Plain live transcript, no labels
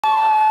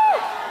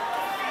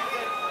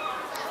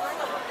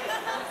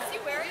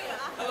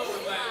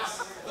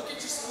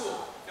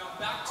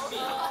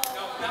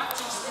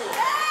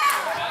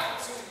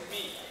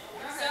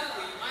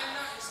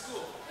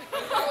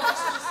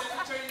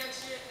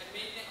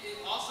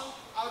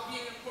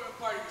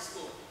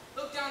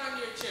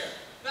your chair.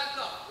 Back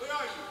up. Where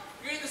are you?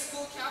 You're in the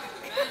school captain,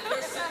 man. You're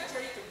a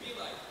secretary to be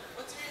like.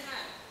 What's in your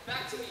hand?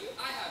 Back to me.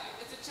 I have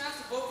it. It's a chance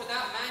to vote for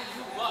that man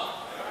you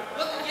love.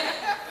 Look again.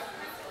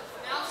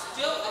 Now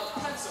still a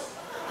pencil.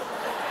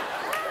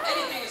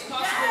 Anything is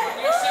possible when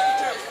your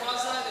secretary is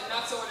quasi and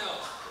not someone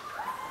else.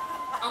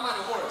 I'm on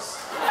a horse.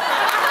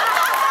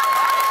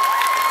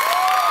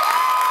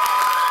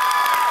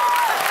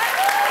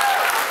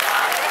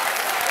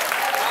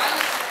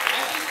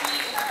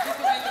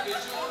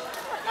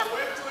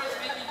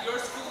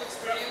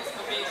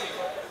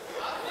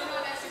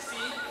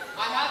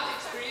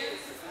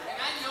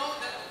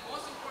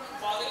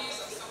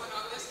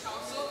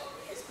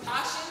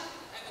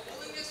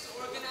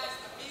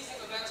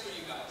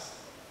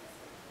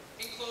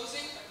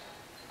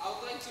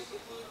 To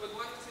conclude with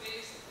one of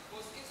today's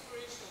most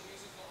inspirational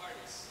musical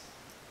artists.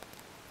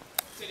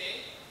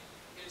 Today,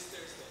 it is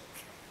Thursday.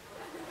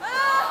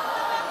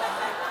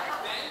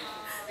 Then,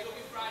 it'll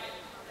be Friday.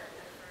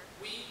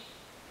 We,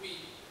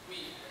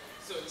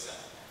 so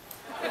excited.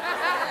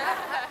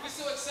 We're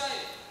so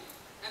excited.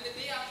 And the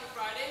day after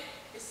Friday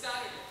is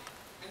Saturday.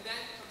 And then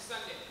comes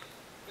Sunday.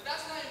 But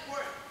that's not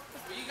important.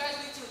 What you guys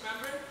need to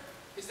remember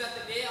is that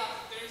the day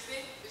after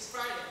Thursday